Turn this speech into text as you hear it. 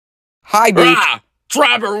Hi, Bleep. Ah!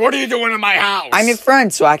 Trapper, what are you doing in my house? I'm your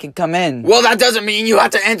friend, so I can come in. Well, that doesn't mean you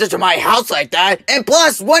have to enter to my house like that. And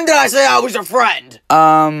plus, when did I say I was your friend?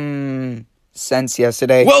 Since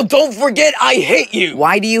yesterday. Well, don't forget I hate you.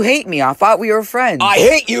 Why do you hate me? I thought we were friends. I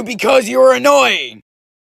hate you because you're annoying.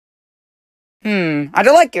 I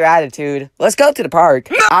don't like your attitude. Let's go to the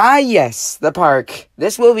park. No! Ah, yes, the park.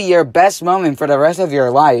 This will be your best moment for the rest of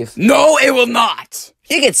your life. No, it will not.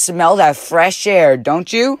 You can smell that fresh air,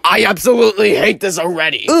 don't you? I absolutely hate this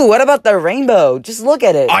already. Ooh, what about the rainbow? Just look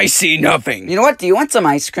at it. I see nothing. You know what? Do you want some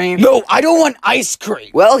ice cream? No, I don't want ice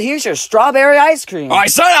cream. Well, here's your strawberry ice cream. I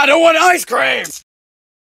said I don't want ice cream.